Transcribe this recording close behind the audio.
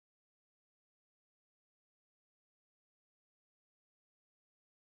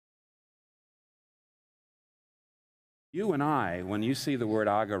You and I, when you see the word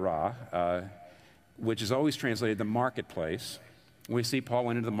agora, which is always translated the marketplace, we see Paul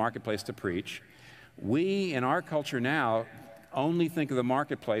went into the marketplace to preach. We, in our culture now, only think of the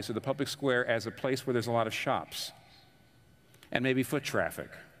marketplace or the public square as a place where there's a lot of shops and maybe foot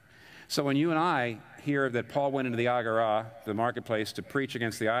traffic. So when you and I hear that Paul went into the agora, the marketplace, to preach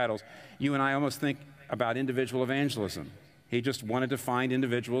against the idols, you and I almost think about individual evangelism. He just wanted to find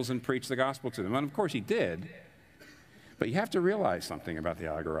individuals and preach the gospel to them. And of course he did. But you have to realize something about the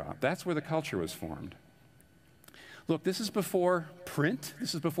agora. That's where the culture was formed. Look, this is before print.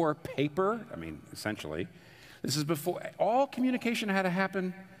 This is before paper. I mean, essentially. This is before all communication had to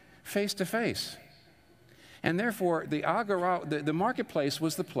happen face to face. And therefore, the agora, the marketplace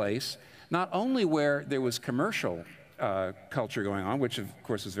was the place not only where there was commercial culture going on, which of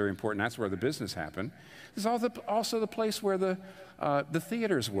course is very important. That's where the business happened. This is also the place where the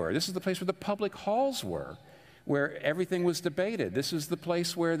theaters were. This is the place where the public halls were, where everything was debated. This is the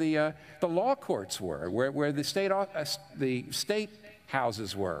place where the law courts were, where the state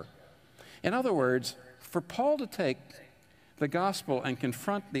houses were. In other words, for Paul to take the gospel and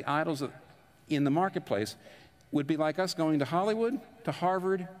confront the idols in the marketplace would be like us going to Hollywood, to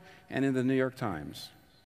Harvard, and in the New York Times.